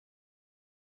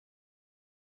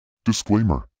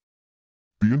Disclaimer.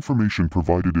 The information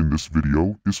provided in this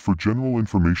video is for general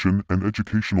information and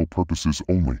educational purposes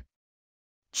only.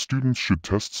 Students should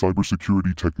test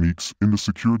cybersecurity techniques in the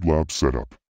secured lab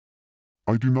setup.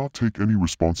 I do not take any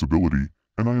responsibility,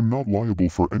 and I am not liable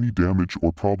for any damage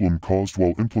or problem caused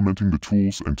while implementing the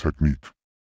tools and technique.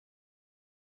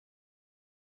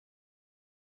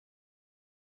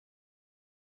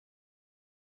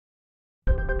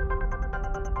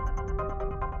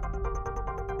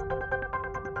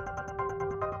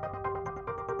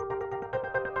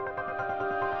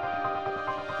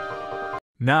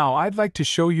 Now I'd like to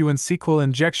show you in SQL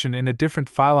injection in a different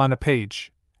file on a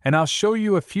page, and I'll show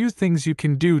you a few things you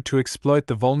can do to exploit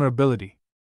the vulnerability.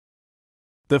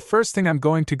 The first thing I'm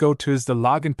going to go to is the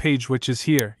login page, which is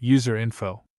here, user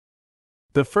info.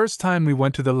 The first time we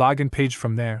went to the login page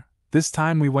from there, this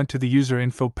time we went to the user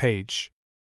info page.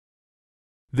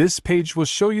 This page will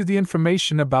show you the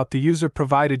information about the user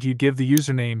provided you give the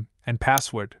username and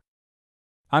password.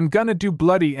 I'm gonna do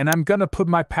bloody and I'm gonna put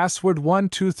my password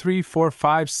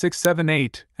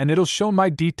 12345678 and it'll show my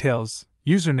details,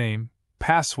 username,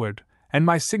 password, and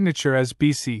my signature as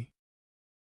BC.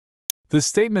 The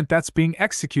statement that's being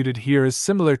executed here is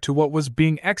similar to what was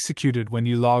being executed when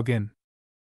you log in.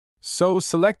 So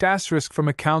select asterisk from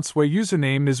accounts where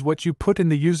username is what you put in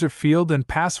the user field and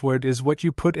password is what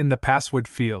you put in the password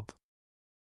field.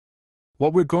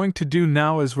 What we're going to do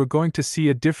now is we're going to see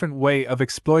a different way of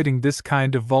exploiting this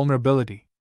kind of vulnerability.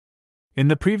 In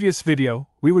the previous video,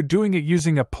 we were doing it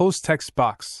using a post text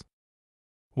box.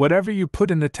 Whatever you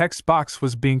put in the text box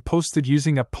was being posted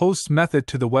using a post method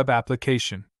to the web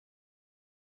application.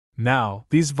 Now,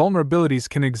 these vulnerabilities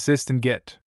can exist in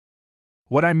GET.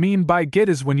 What I mean by GET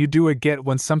is when you do a GET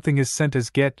when something is sent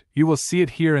as GET, you will see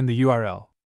it here in the URL.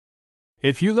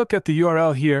 If you look at the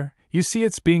URL here, you see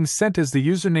it's being sent as the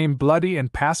username bloody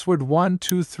and password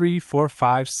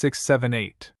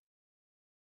 12345678.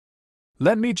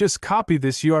 Let me just copy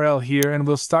this URL here and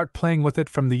we'll start playing with it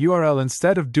from the URL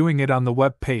instead of doing it on the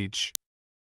web page.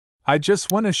 I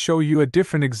just want to show you a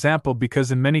different example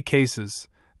because in many cases,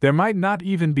 there might not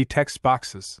even be text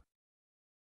boxes.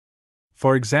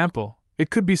 For example, it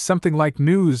could be something like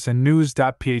news and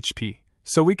news.php,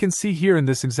 so we can see here in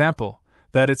this example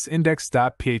that it's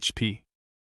index.php.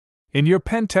 In your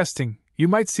pen testing, you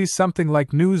might see something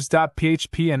like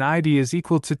news.php and ID is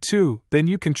equal to 2, then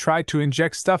you can try to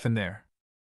inject stuff in there.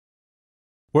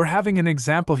 We're having an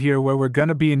example here where we're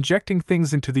gonna be injecting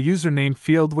things into the username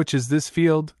field, which is this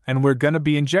field, and we're gonna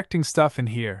be injecting stuff in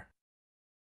here.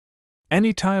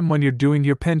 Anytime when you're doing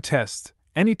your pen test,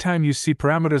 anytime you see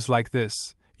parameters like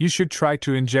this, you should try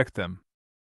to inject them.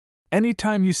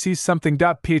 Anytime you see something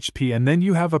 .php and then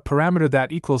you have a parameter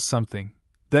that equals something,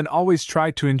 then always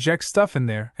try to inject stuff in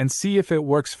there and see if it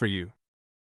works for you.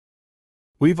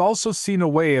 We've also seen a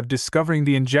way of discovering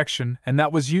the injection, and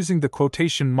that was using the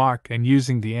quotation mark and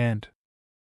using the AND.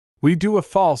 We do a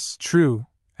false, true,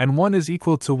 and 1 is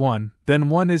equal to 1, then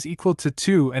 1 is equal to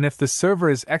 2, and if the server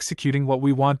is executing what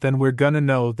we want, then we're gonna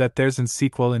know that there's an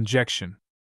SQL injection.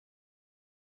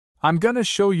 I'm gonna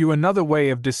show you another way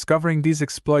of discovering these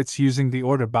exploits using the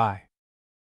order by.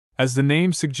 As the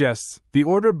name suggests, the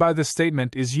order by the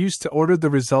statement is used to order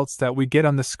the results that we get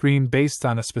on the screen based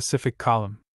on a specific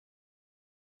column.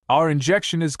 Our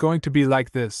injection is going to be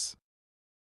like this.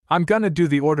 I'm gonna do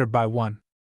the order by 1.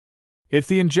 If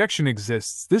the injection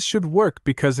exists, this should work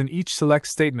because in each select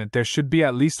statement there should be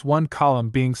at least one column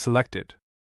being selected.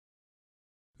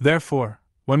 Therefore,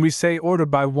 when we say order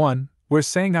by 1, we're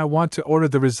saying I want to order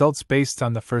the results based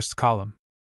on the first column.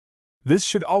 This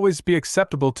should always be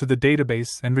acceptable to the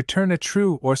database and return a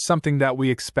true or something that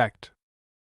we expect.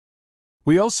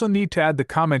 We also need to add the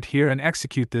comment here and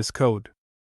execute this code.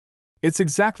 It's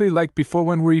exactly like before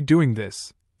when we're doing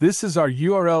this. This is our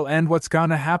URL and what's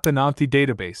gonna happen on the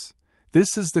database.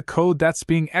 This is the code that's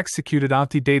being executed on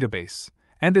the database,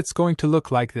 and it's going to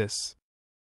look like this.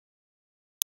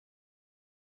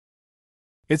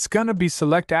 It's gonna be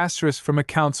select asterisk from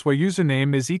accounts where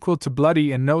username is equal to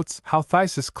bloody and notes how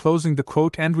thesis closing the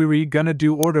quote and we're gonna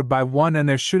do order by 1 and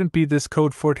there shouldn't be this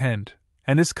code for it end,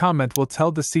 and this comment will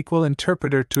tell the SQL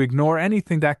interpreter to ignore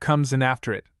anything that comes in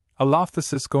after it,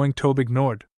 alopthesis going to be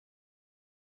ignored.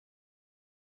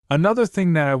 Another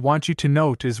thing that I want you to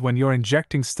note is when you're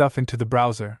injecting stuff into the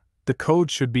browser, the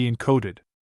code should be encoded.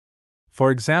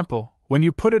 For example, when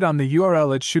you put it on the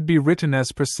URL it should be written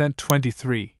as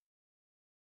 %23.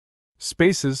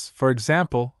 Spaces, for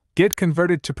example, get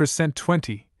converted to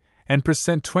 %20, and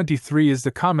 %23 is the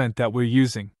comment that we're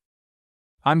using.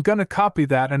 I'm gonna copy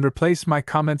that and replace my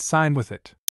comment sign with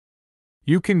it.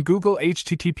 You can Google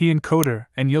HTTP encoder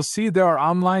and you'll see there are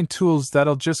online tools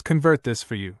that'll just convert this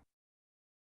for you.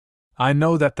 I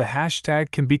know that the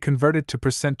hashtag can be converted to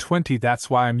 %20, that's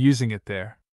why I'm using it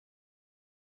there.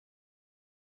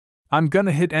 I'm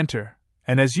gonna hit enter,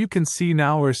 and as you can see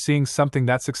now we're seeing something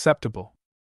that's acceptable.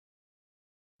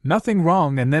 Nothing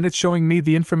wrong, and then it's showing me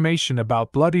the information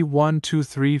about bloody 1, 2,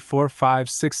 3, 4, 5,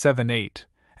 6, 7, 8,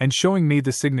 and showing me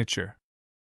the signature.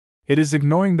 It is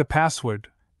ignoring the password,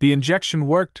 the injection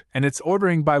worked, and it's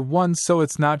ordering by 1, so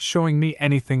it's not showing me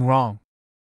anything wrong.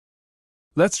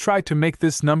 Let's try to make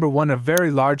this number 1 a very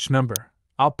large number.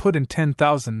 I'll put in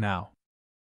 10,000 now.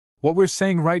 What we're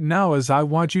saying right now is I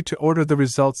want you to order the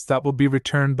results that will be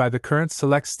returned by the current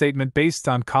select statement based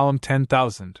on column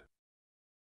 10,000.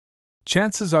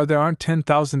 Chances are there aren't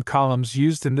 10,000 columns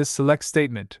used in this select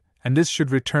statement, and this should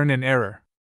return an error.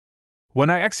 When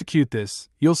I execute this,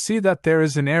 you'll see that there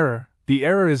is an error. The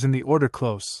error is in the order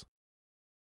close.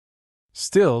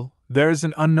 Still, there is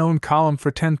an unknown column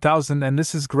for 10,000, and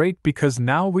this is great because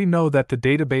now we know that the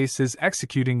database is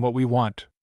executing what we want.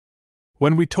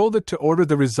 When we told it to order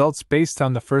the results based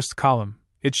on the first column,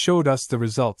 it showed us the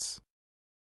results.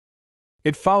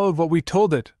 It followed what we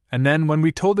told it, and then when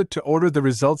we told it to order the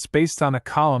results based on a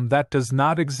column that does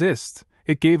not exist,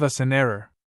 it gave us an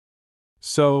error.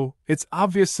 So, it's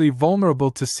obviously vulnerable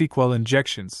to SQL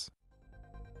injections.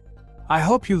 I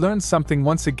hope you learned something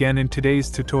once again in today's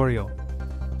tutorial.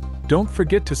 Don't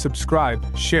forget to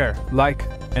subscribe, share, like,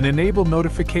 and enable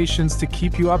notifications to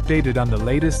keep you updated on the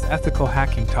latest ethical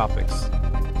hacking topics.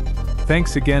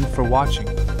 Thanks again for watching.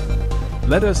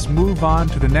 Let us move on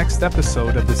to the next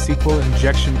episode of the SQL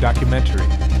Injection Documentary.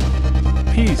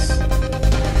 Peace.